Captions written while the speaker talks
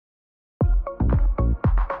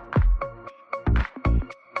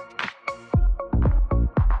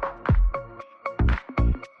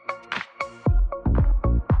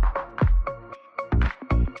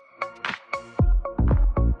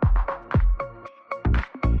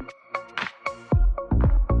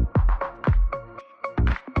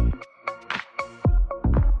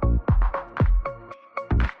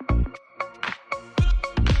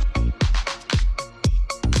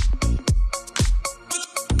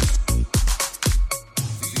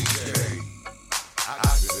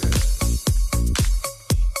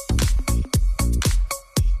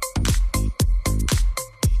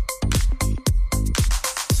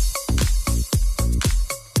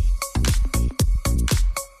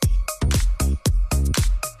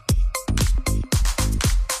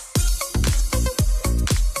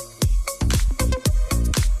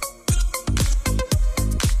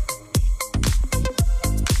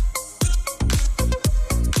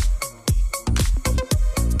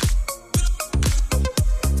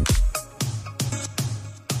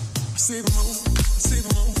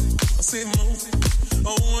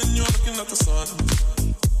let the sun.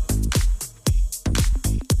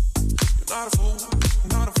 You're not a fool,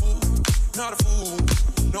 not a fool, not a fool.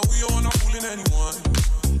 No, you're not fooling anyone.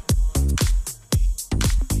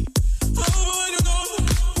 Oh, but when you're gone,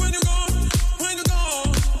 when you're gone, when you're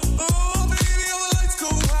gone, oh, baby, all the lights go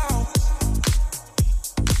out.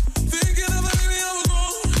 Thinking of baby, I was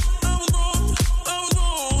wrong, I was wrong, I was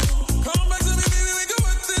wrong. Come back to me, baby, we can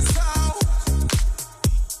work this out.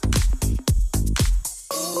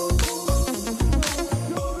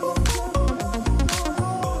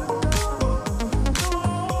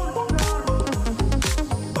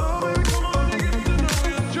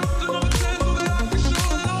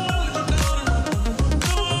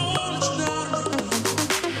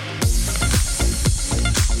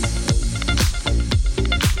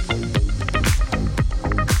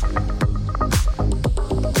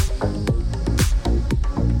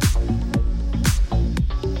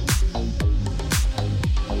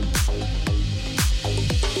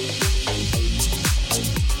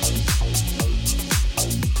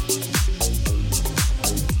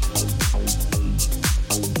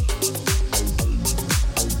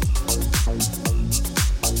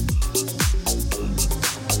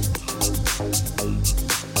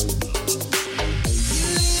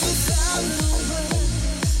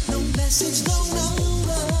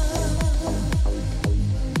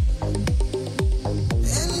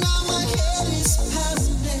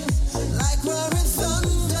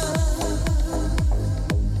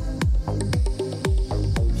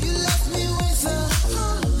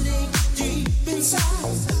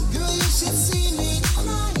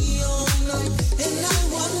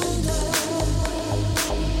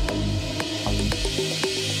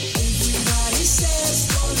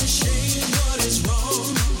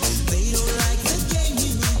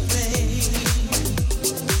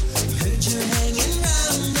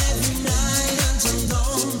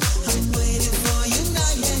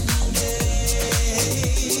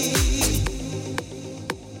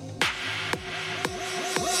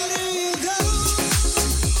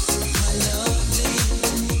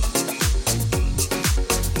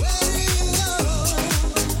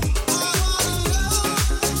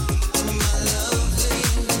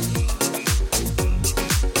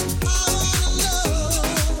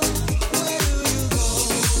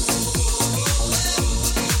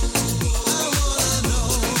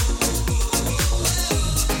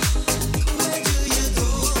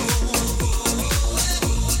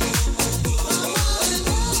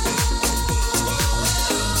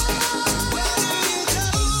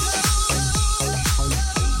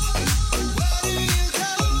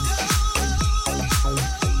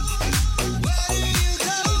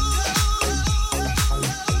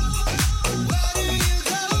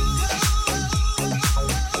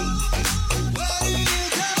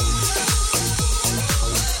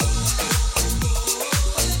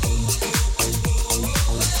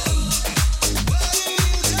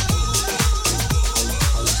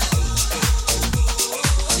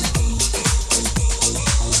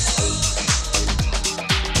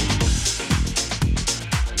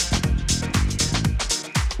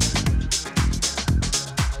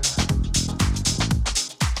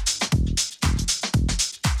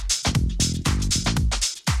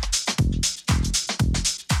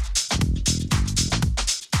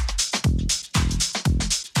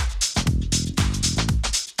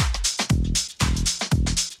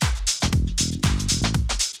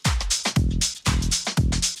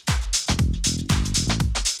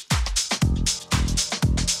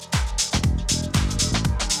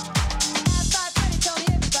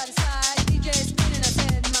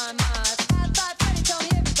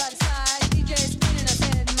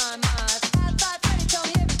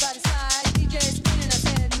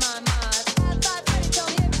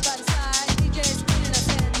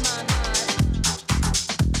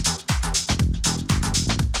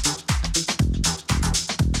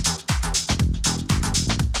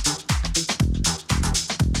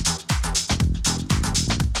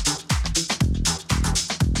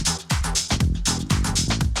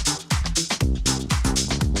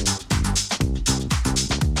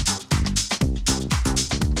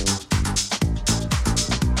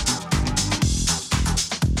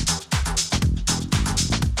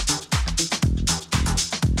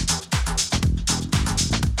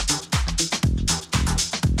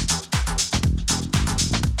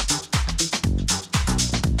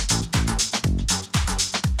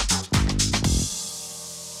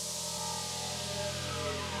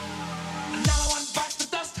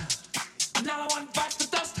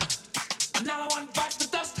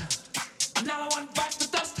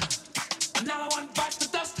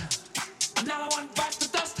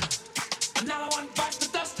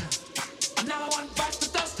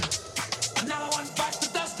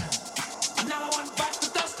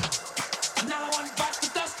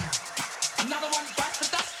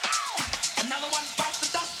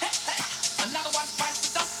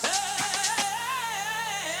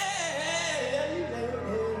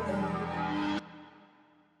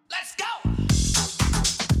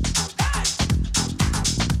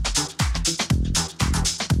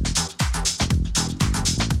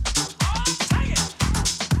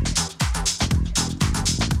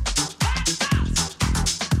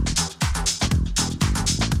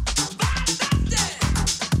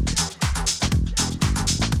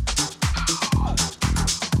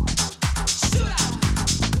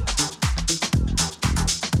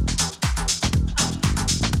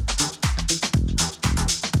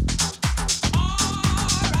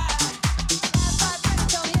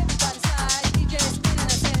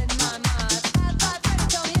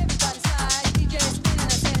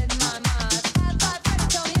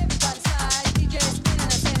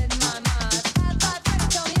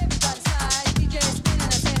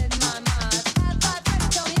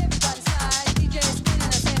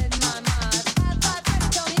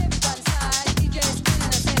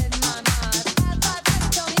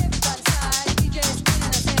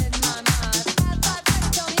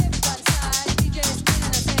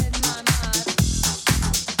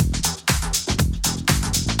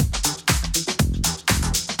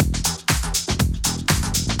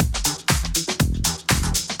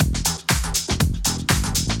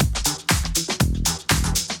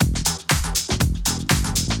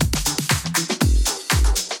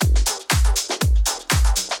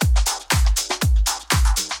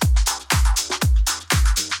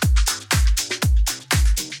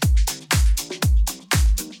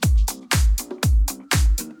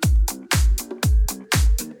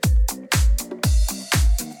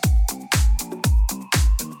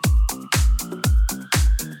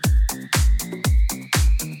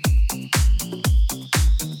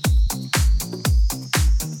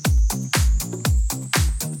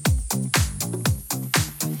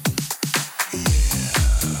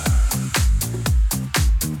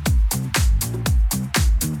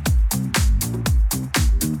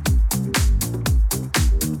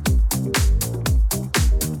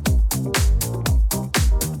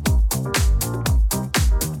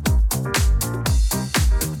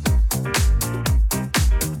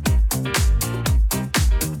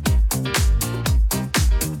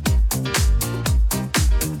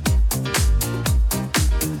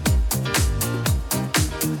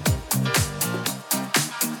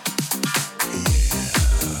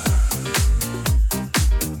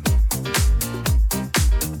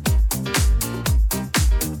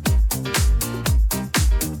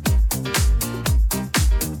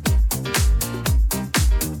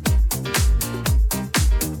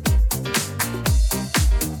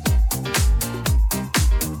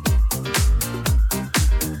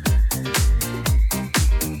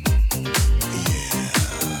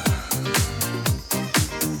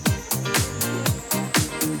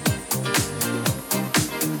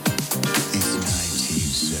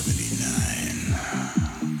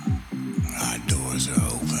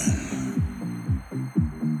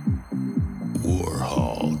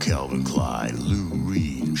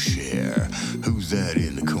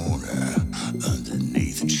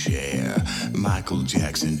 Michael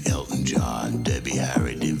Jackson, Elton John, Debbie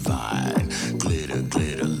Harry Divine, glitter,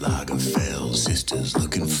 glitter, Lagerfeld, sisters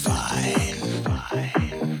looking fine.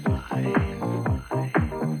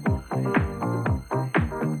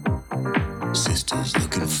 Sisters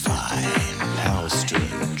looking fine.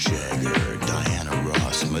 Halston, Jagger, Diana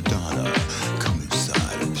Ross, Madonna, come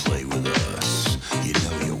inside and play with us. You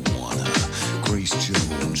know you wanna. Grace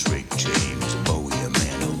Jones, Rick James, Bowie,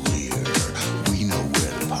 Amanda Lear. We know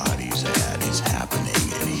where the party's at. It's happening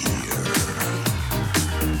in here.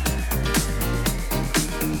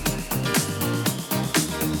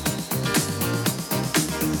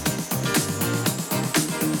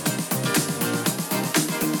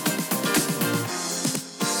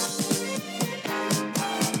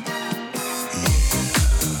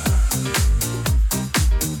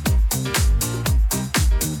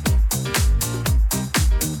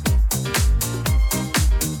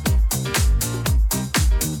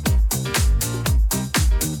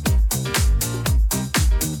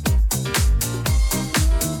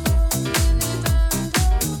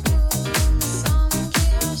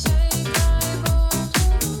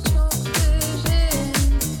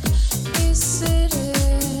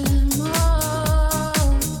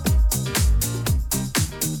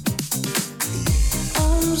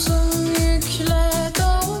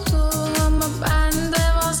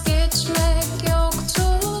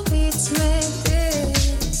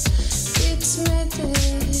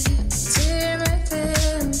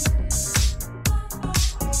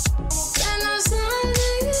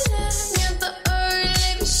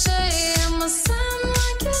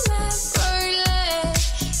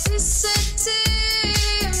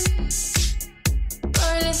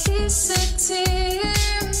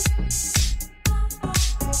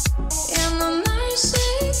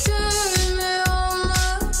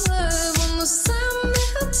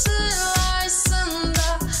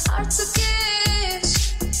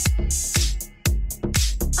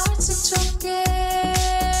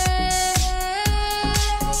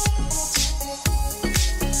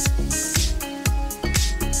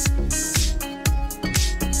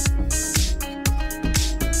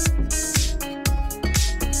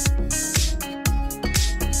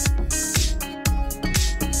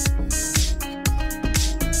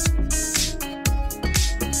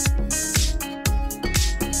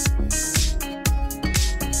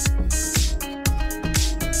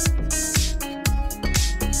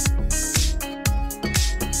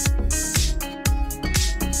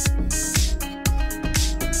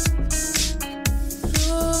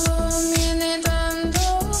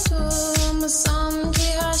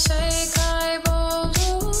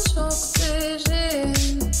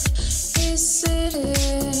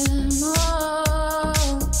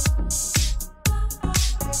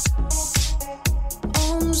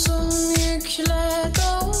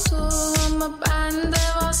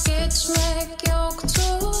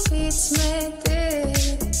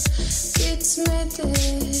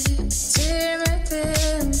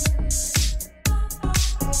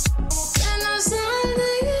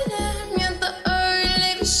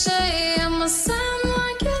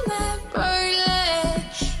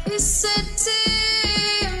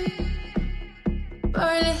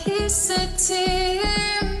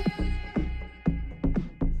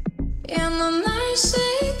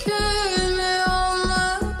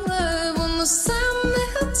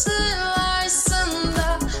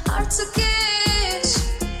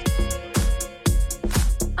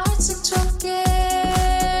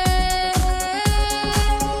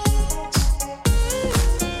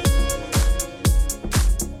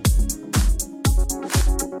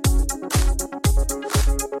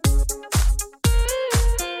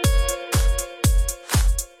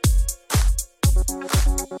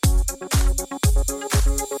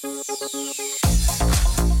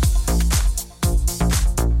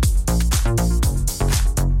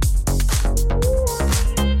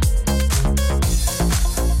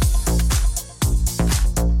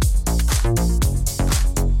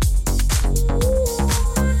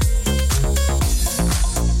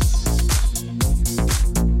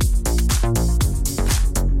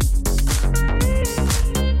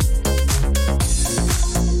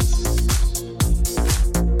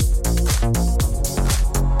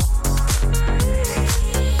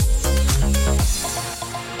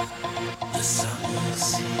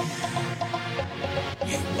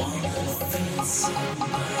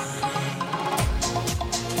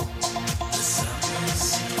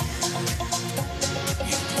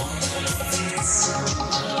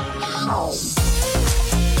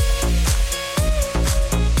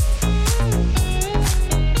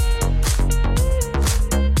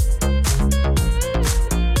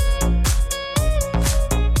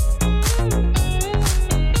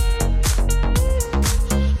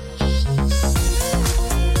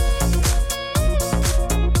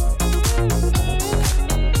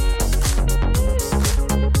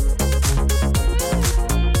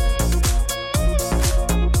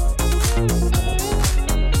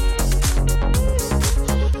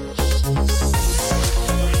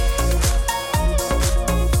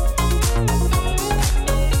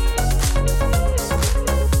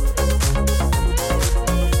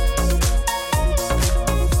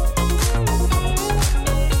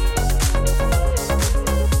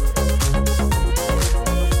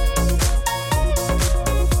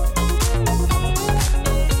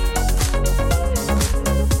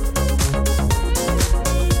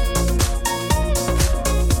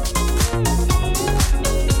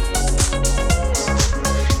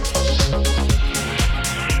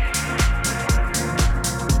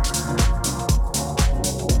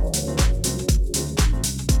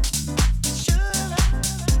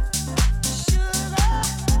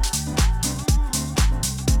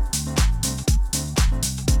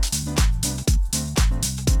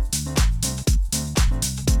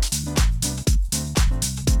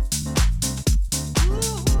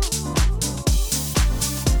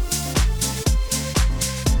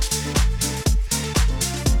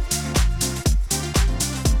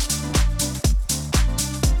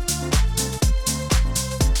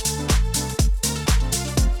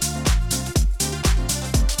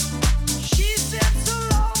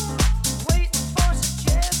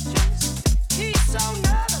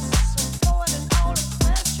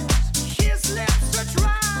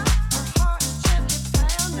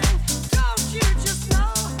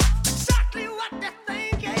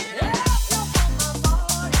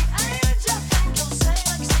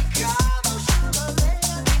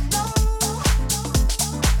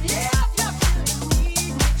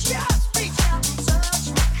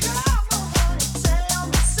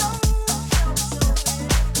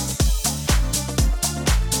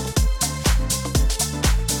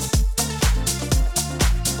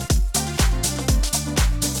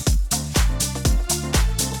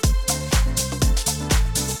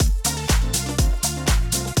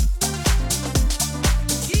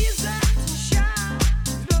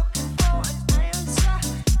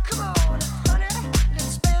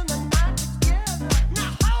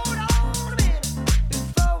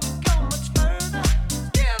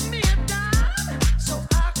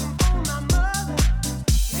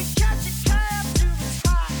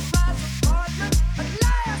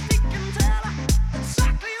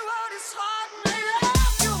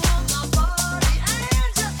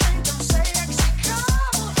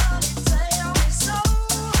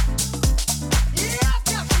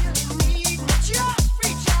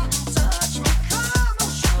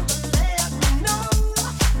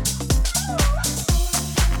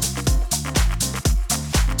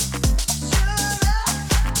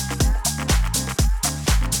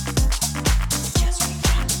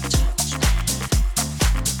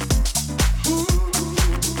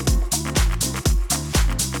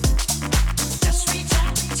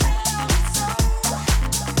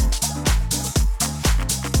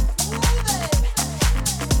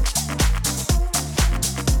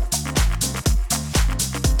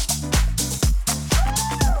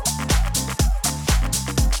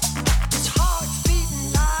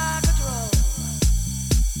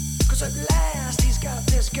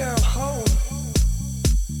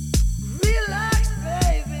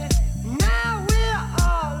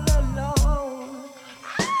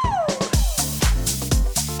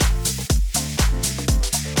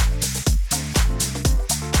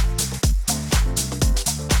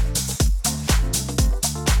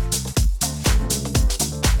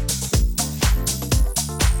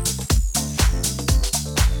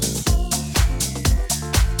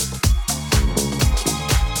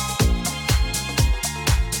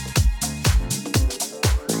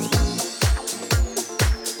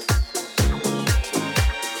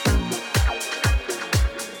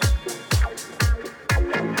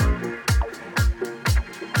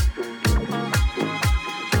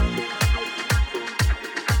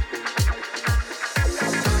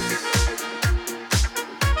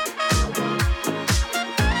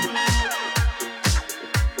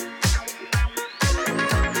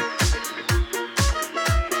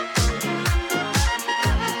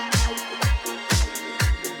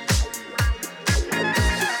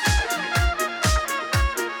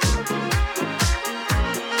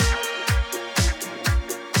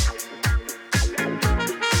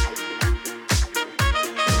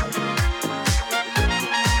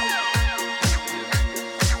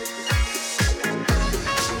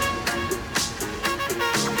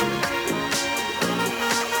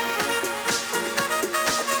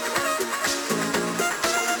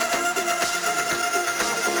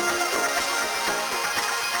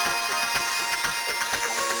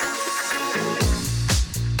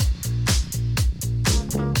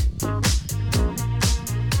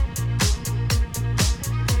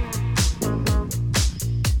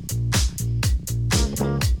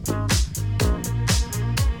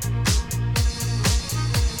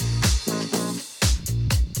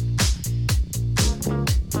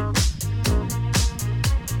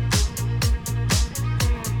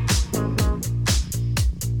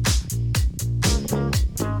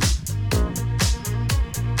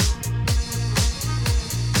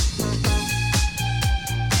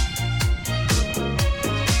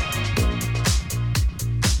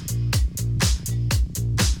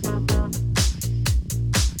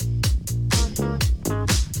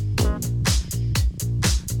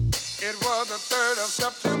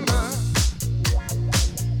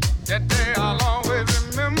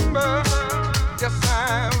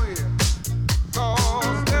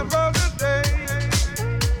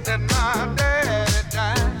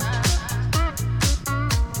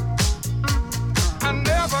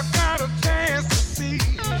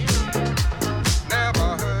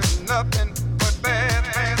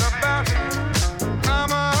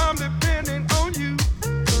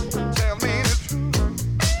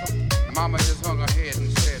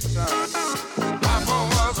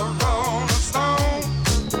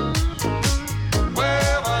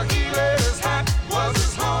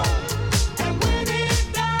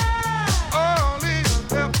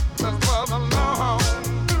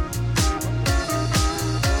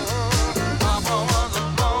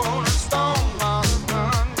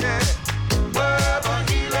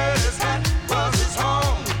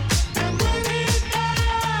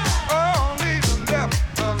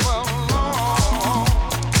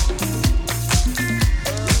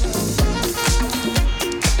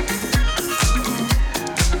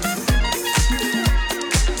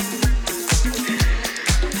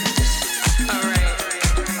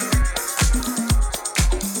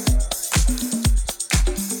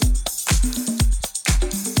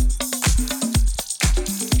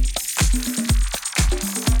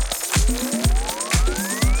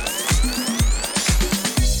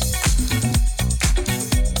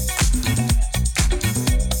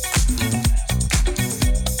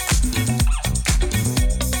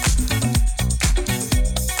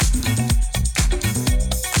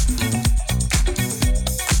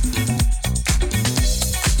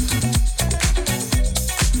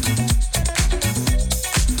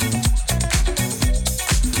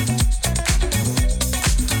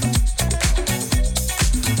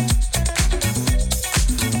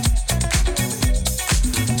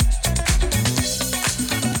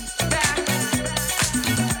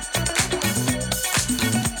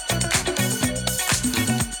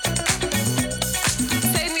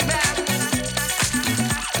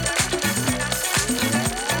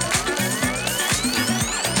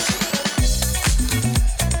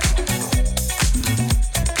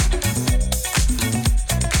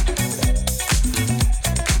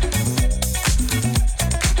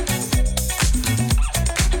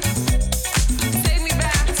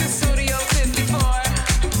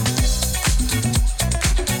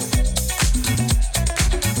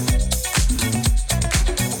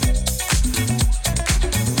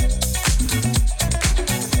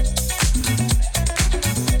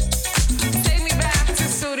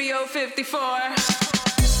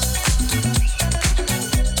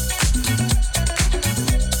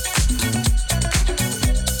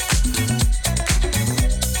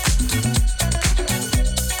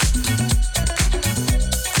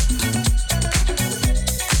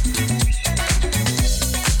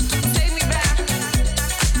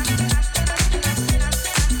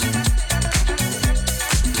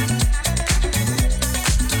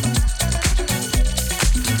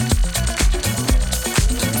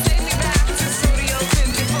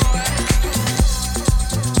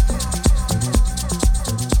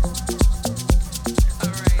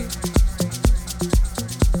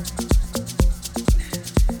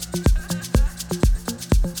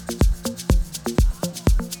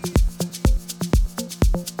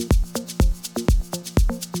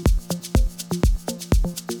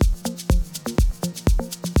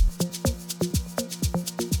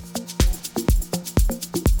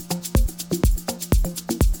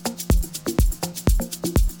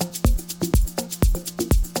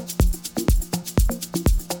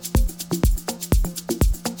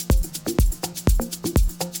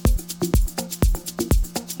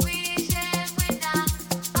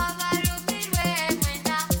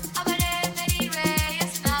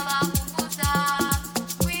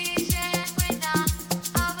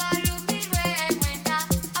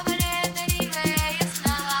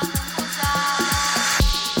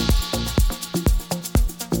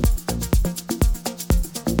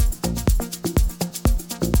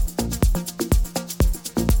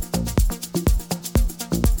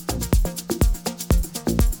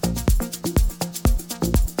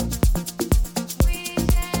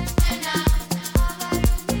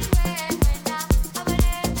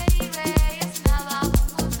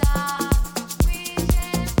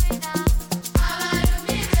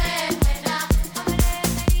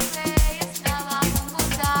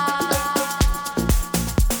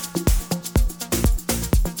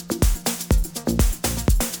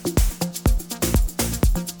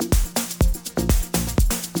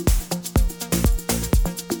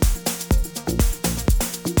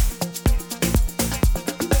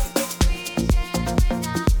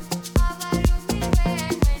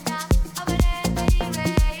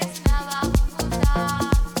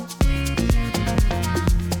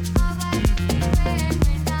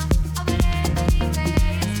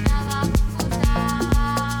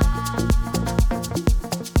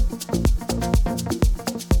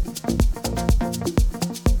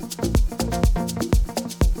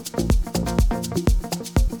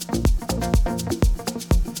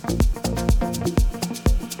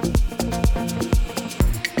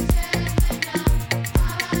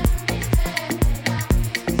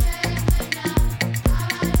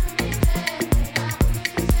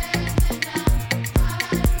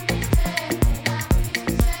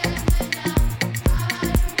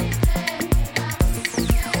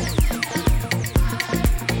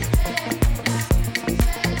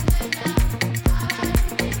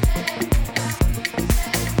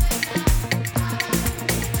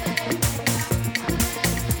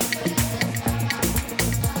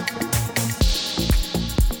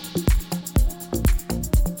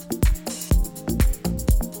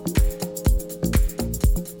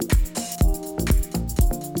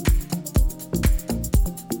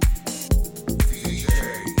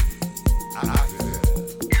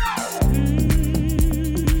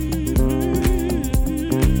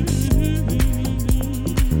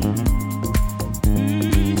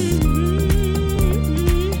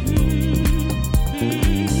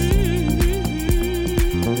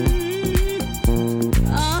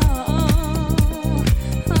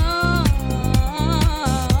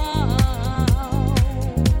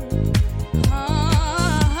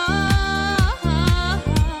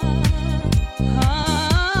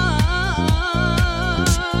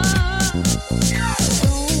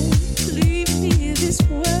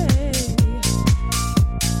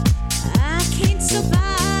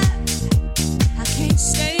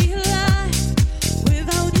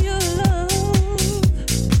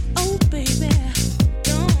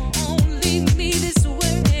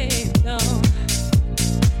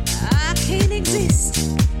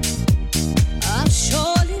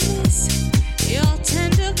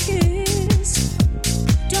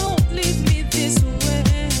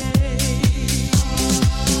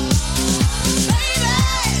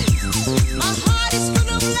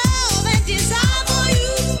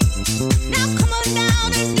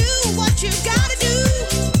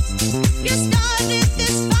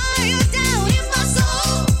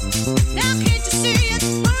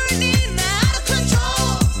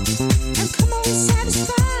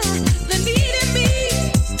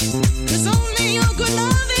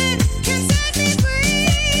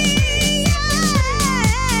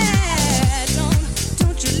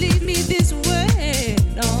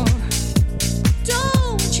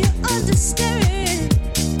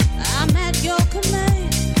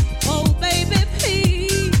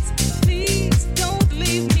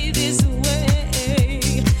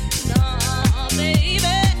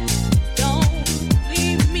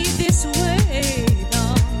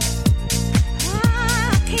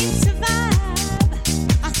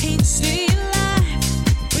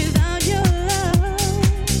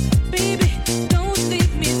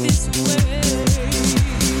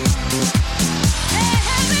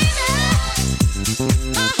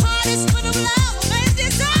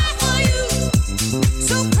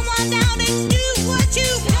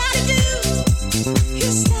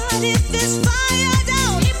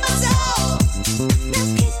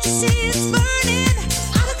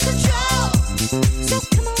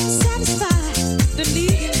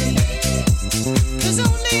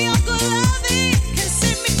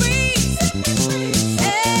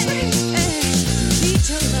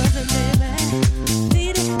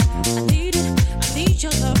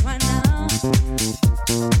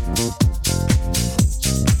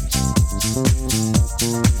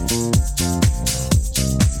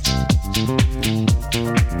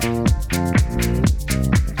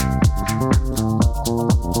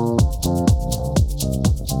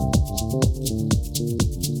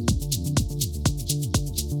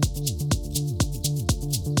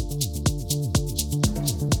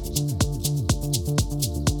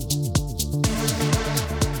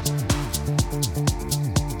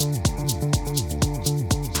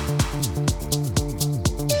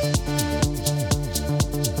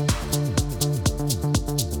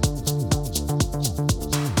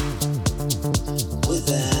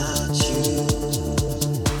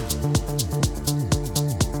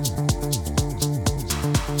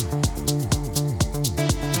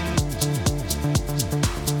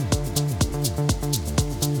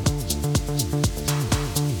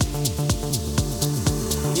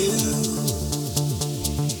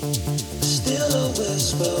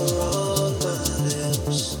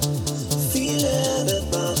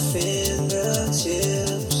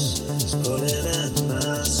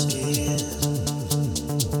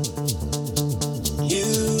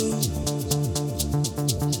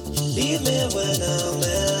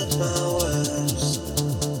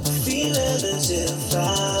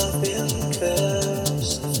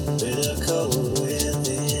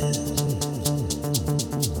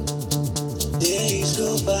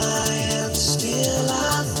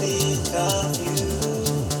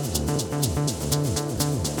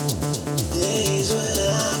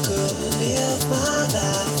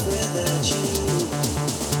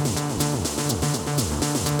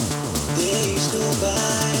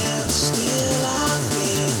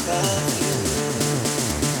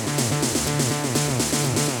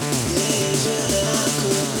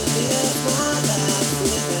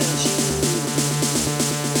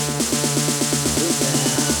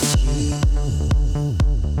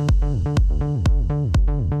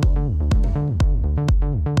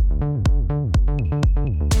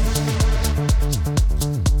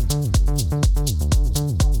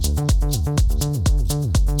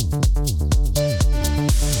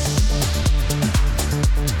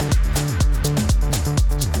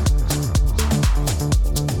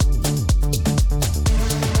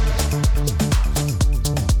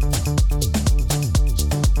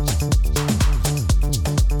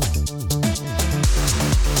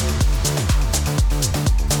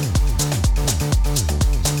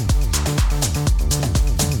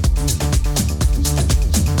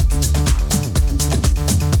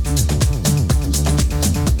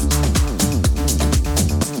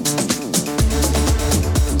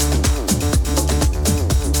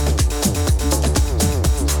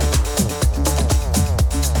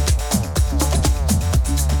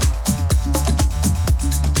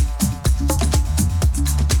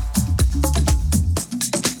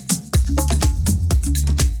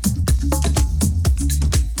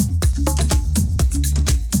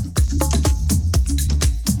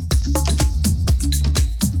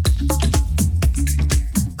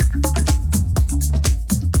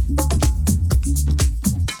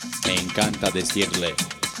 decirle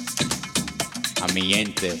a mi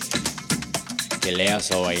gente que le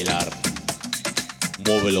hace bailar,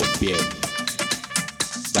 mueve los pies,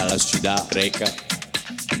 de la ciudad rica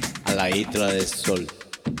a la isla del sol,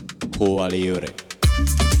 Cuba libre.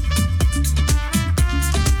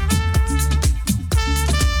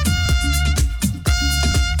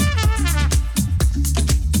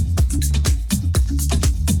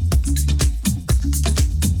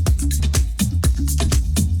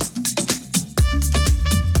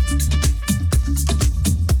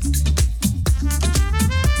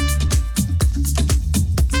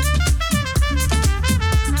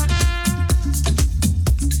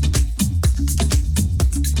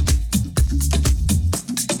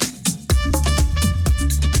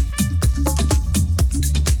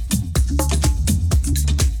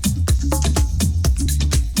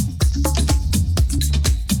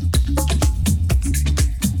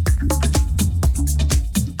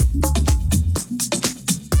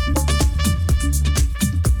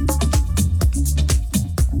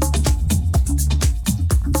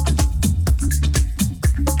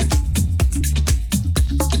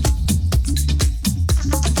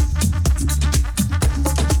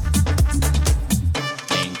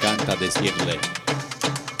 Decirle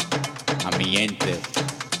a mi gente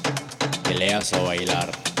que le hace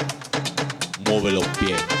bailar, mueve los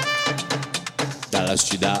pies, de la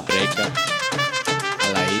ciudad rica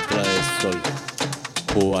a la isla del sol,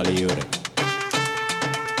 Cuba libre.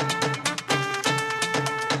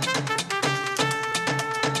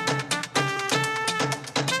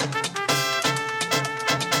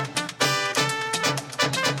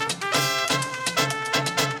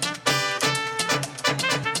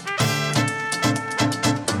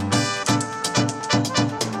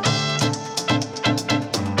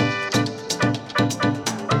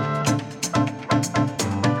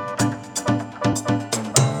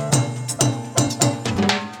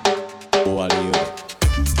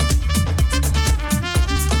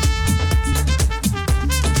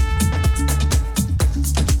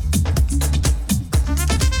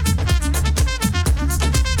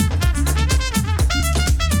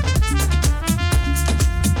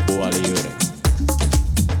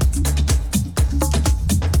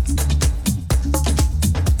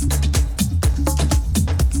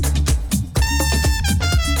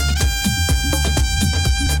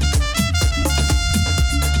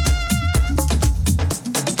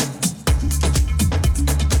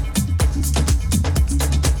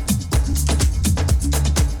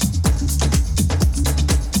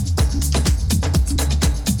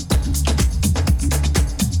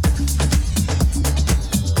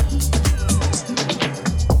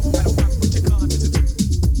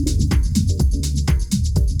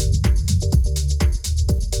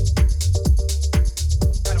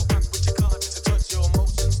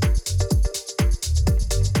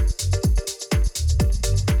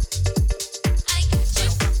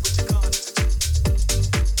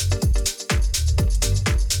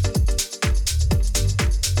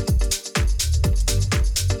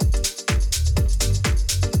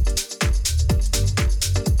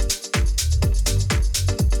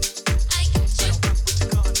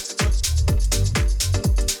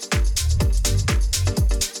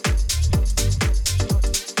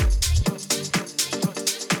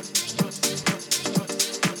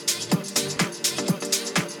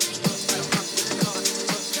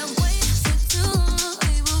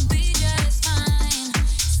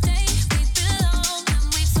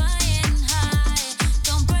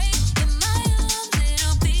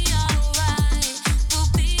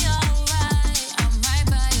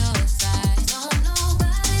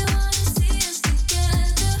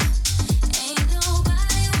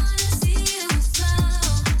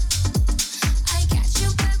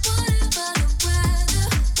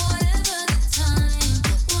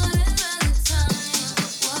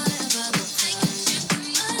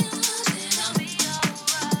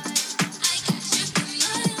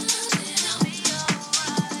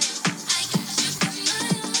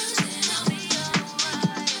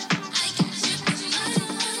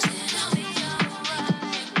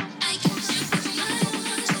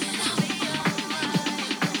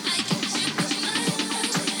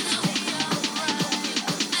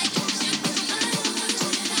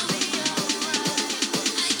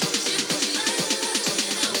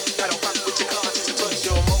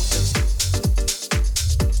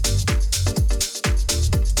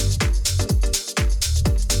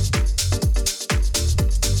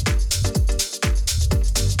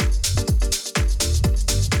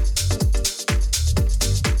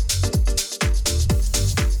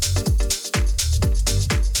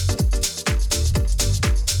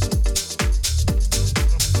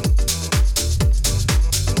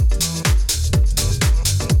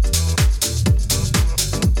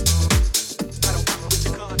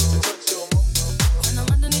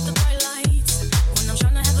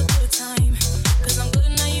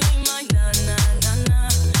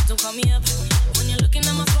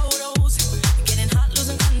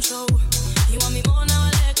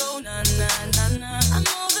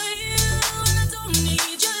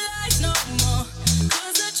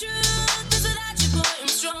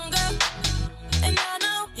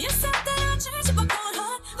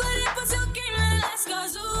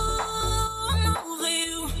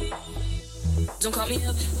 me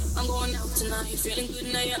up. I'm going out tonight. Feeling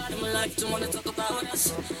good now you're out of my life. Don't wanna talk about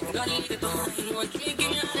us. Gotta leave it behind. One drink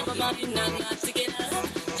in your hand, but mine not to get out.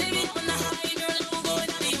 Baby, I'm on the high, girl. I'm going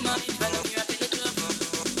out of your mind. I know you're up in the club,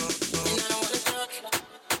 and I don't wanna talk.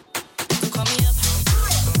 Don't call me up.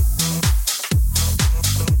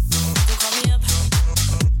 Don't call me up.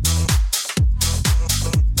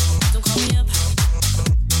 Don't call me up.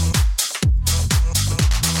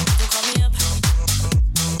 Don't call me up.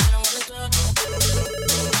 I don't wanna talk.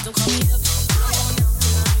 Don't call me up. I'm going out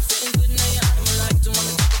tonight. Feeling good now you're out of my life. Don't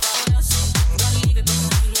wanna talk about us. Gotta leave it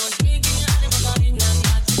behind. One drink and you're out of my mind.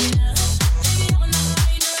 Not to get out. Baby, I'm on the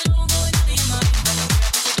high, girl. I'm going out of your mind. I know you're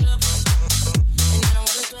at the club, and I don't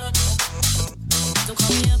wanna talk. Don't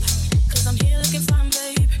call me up, 'cause I'm here looking fine,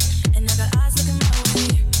 babe. And I got eyes looking my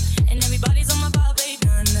way. And everybody's on my vibe, babe.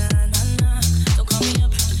 Nah, nah, nah, nah. Don't call me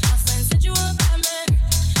up. My friend said you were a bad man.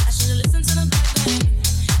 I should've listened to the back then.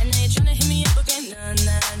 And now you're tryna hit me up again. Nah,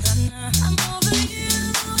 nah, nah, nah. I'm over you,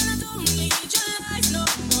 and I don't need your lies no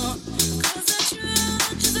more. 'Cause the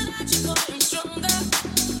truth is that you got him stronger.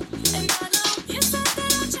 And I know you said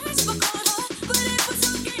that I'd change for colder, but it was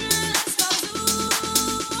a game that I stopped to.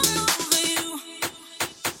 I'm over you.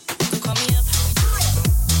 Don't call me up.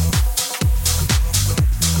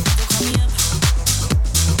 Don't call me up. Don't call me up.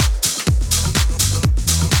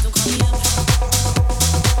 Don't call me up.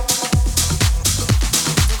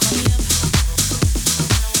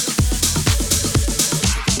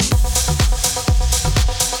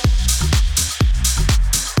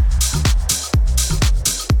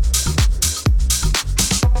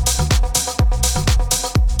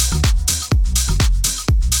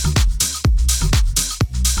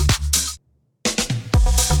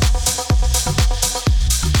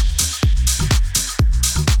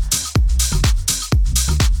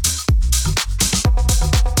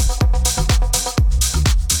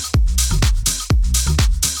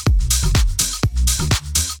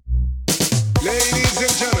 Ladies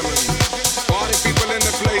and gentlemen, party people in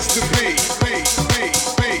the place to be.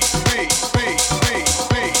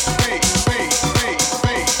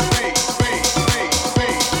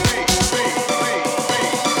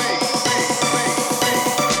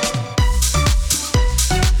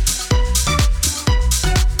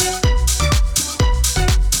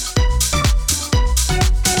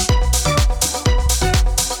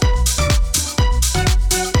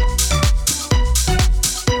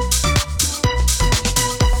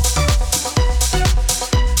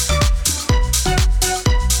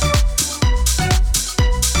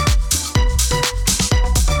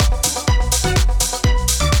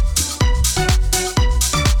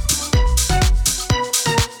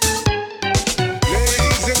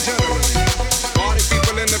 Ladies and gentlemen, party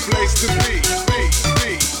people in the place to be.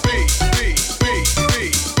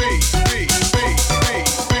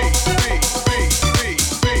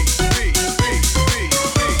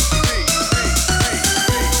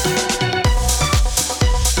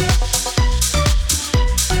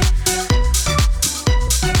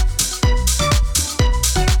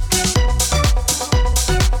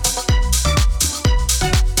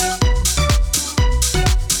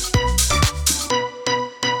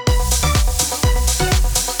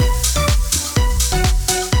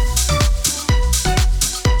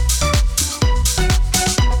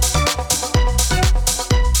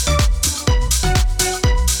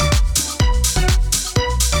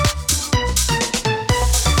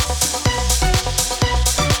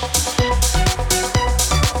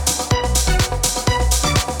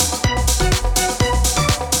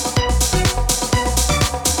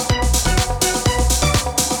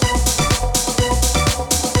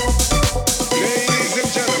 Ladies and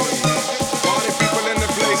gentlemen, party people in the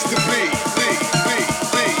place to be.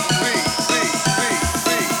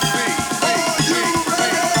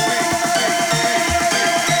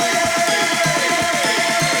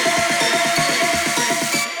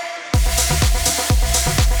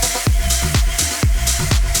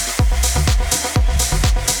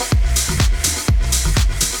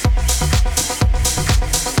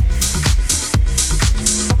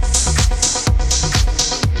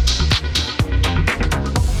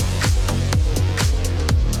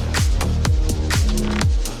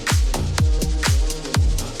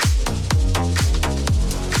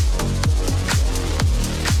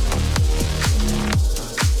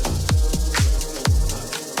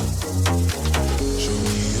 Show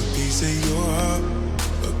me a piece of your heart,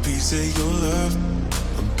 a piece of your love.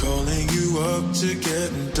 I'm calling you up to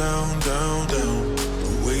getting down, down, down.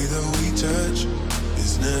 The way that we touch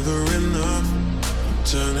is never enough. I'm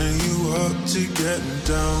turning you up to getting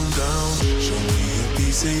down, down. Show me a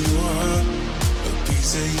piece of your heart, a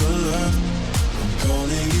piece of your love. I'm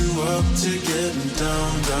calling you up to getting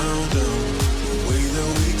down, down, down. The way that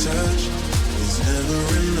we touch is never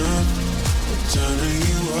enough. I'm turning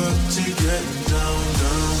you up to getting down,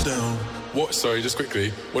 down, down. What? Sorry, just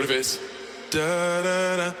quickly. What if it's da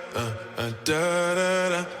da da da da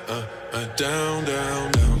da down,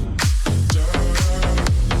 down, down.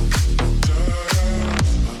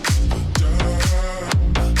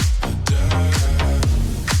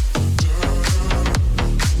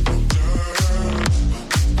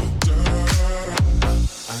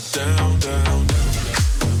 Down, down, down.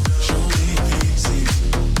 Show me pity,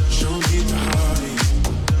 show me party.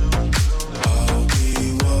 I'll be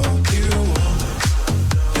what you want,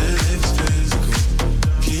 and it's physical.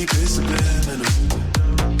 Keep it subliminal.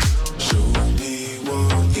 Show me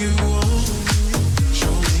what you want.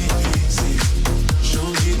 Show me pity, show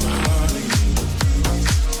me party.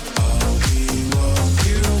 I'll be what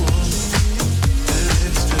you want, and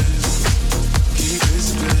it's physical. Keep it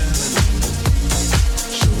subliminal.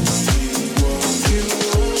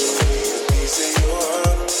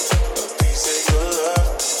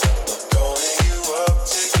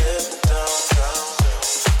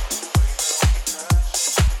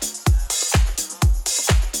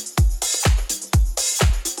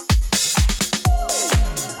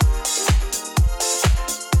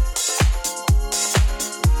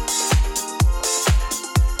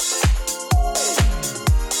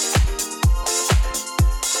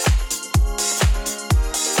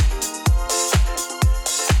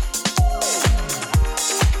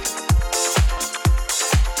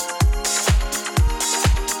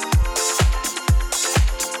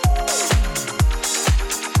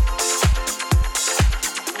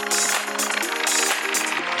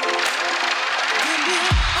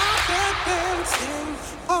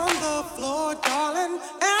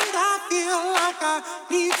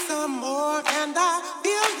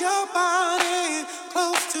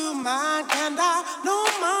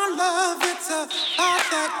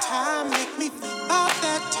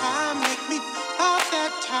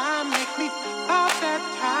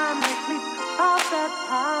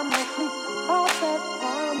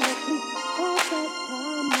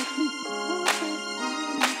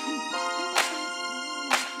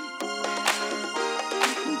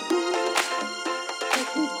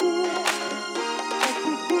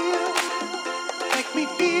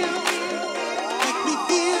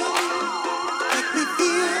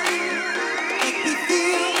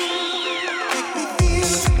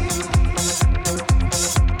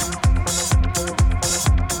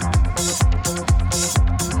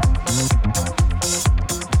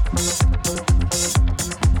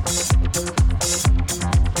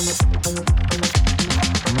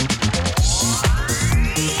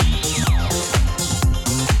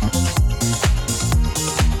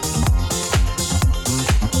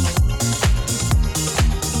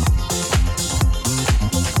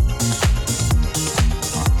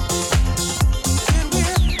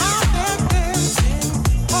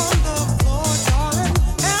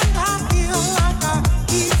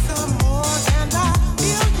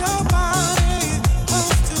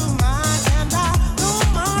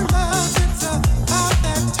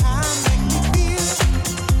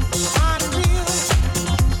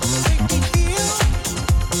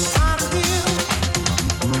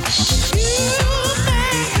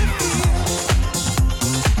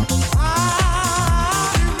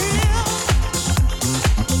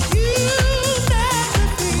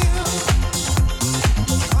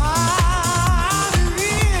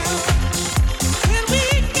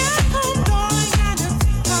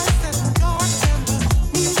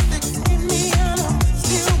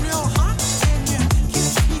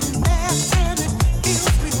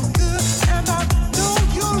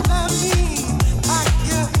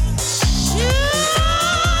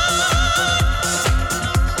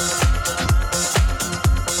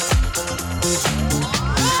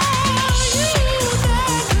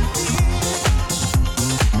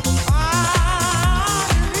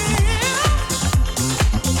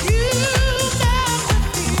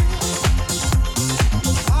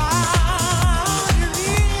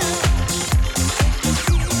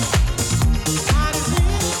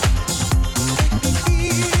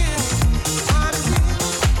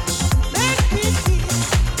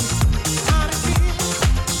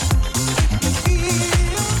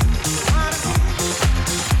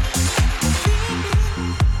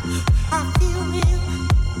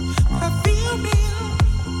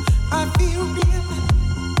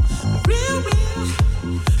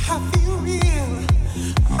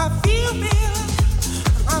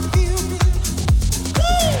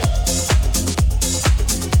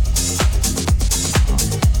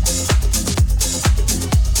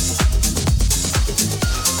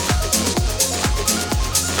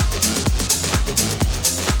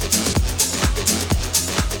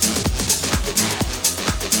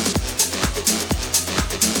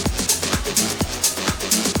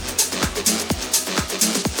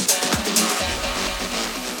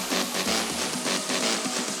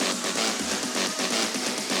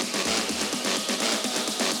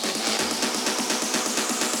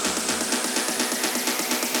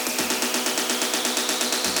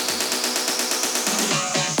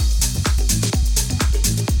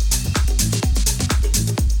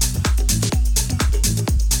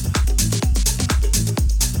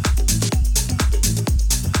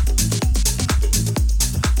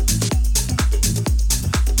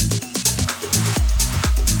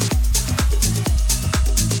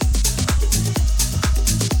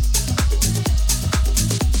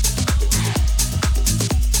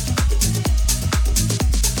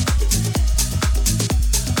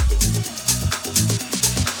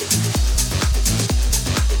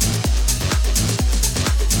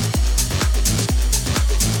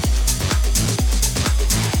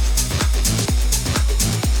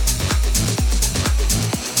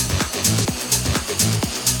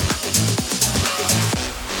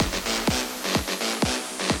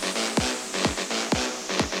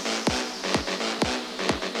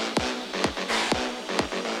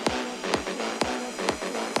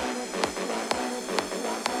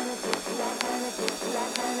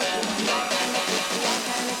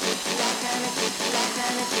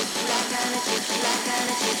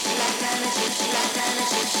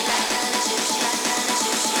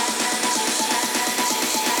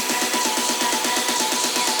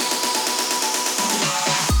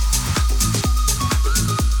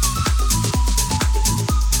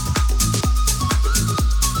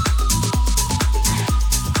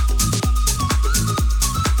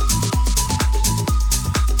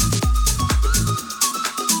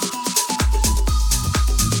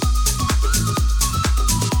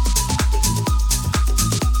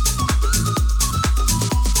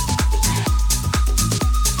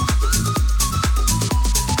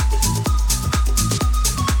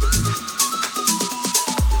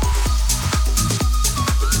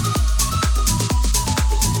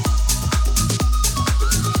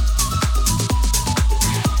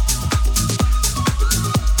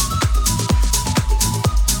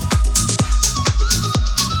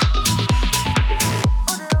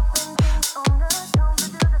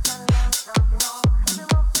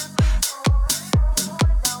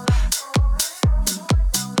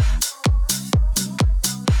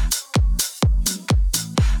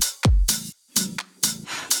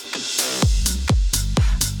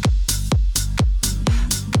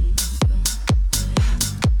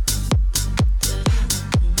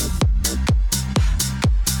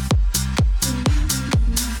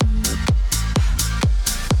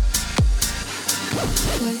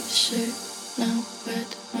 White shirt, now red,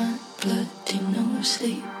 my bloody nose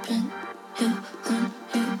sleeping. Here on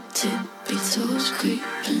your tippy toes,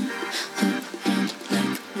 creeping up and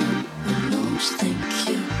like no one knows. Thank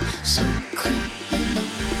you, so criminal.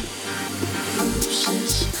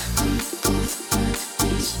 Roses on both my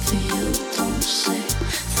knees for you. Don't say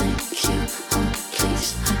thank you, oh please.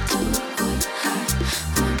 I do what I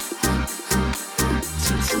want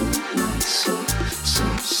to my soul, so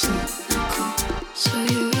cynical. So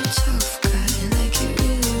you're a tough guy, like a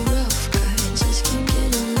really rough guy. Just can't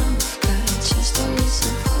get enough guy, just always a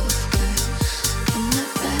puff guy. I'm that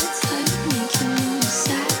bad type, make you move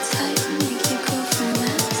sad type, make you go from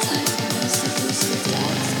that type. I'm supposed to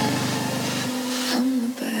that type. I'm the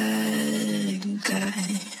bad guy.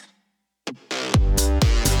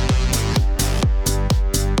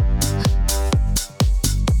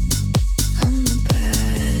 I'm the bad guy.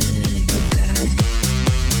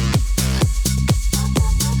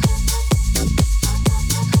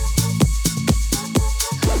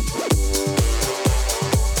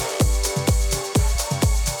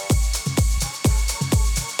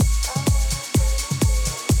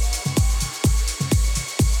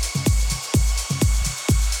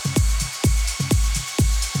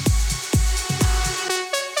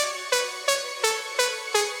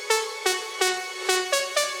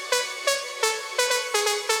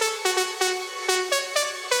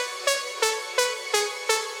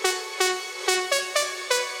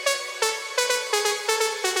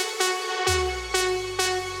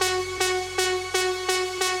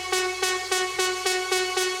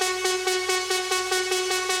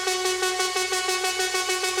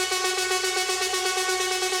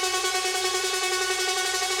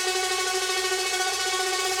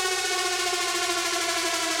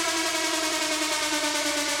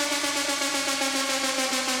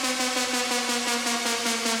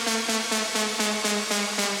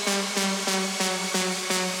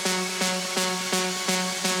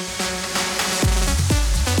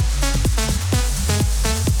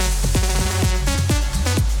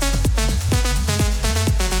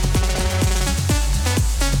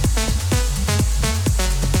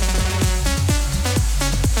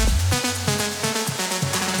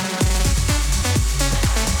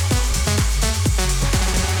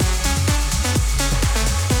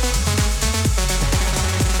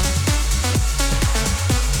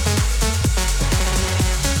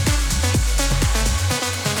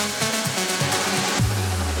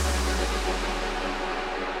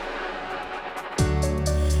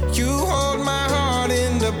 You hold my heart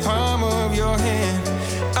in the palm of your hand.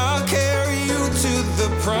 I'll carry you to the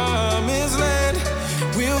promised land.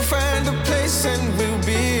 We'll find a place and we'll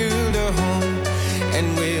build a home,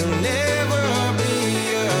 and we'll never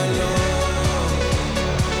be alone.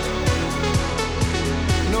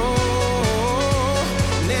 No,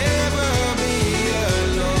 never be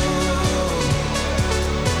alone.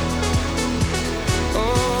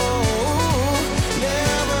 Oh,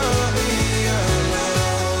 never be alone.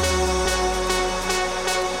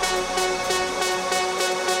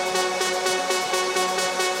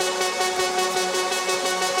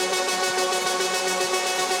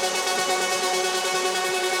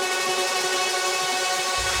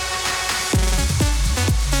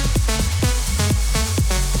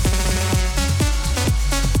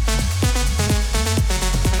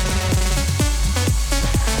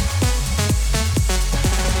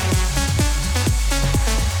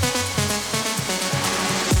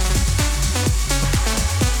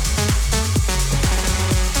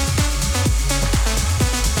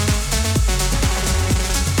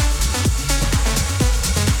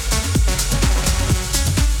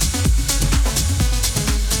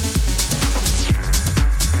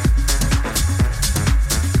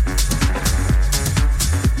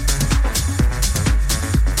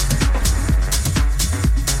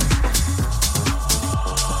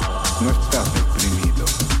 No estás deprimido,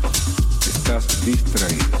 estás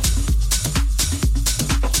distraído.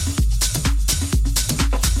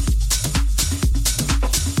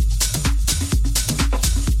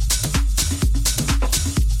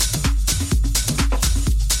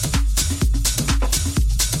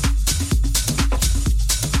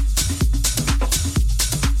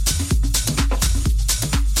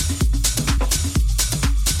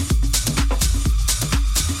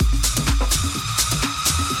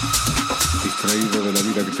 Distraído de la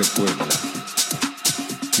vida que te puebla.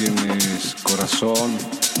 Tienes corazón,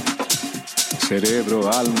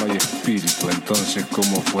 cerebro, alma y espíritu. Entonces,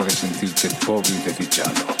 ¿cómo puedes sentirte pobre y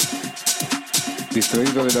desdichado?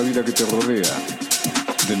 Distraído de la vida que te rodea.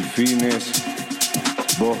 Delfines,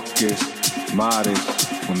 bosques, mares,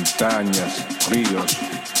 montañas, ríos.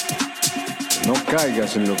 No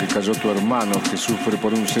caigas en lo que cayó tu hermano, que sufre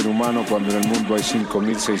por un ser humano cuando en el mundo hay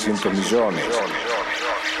 5.600 millones.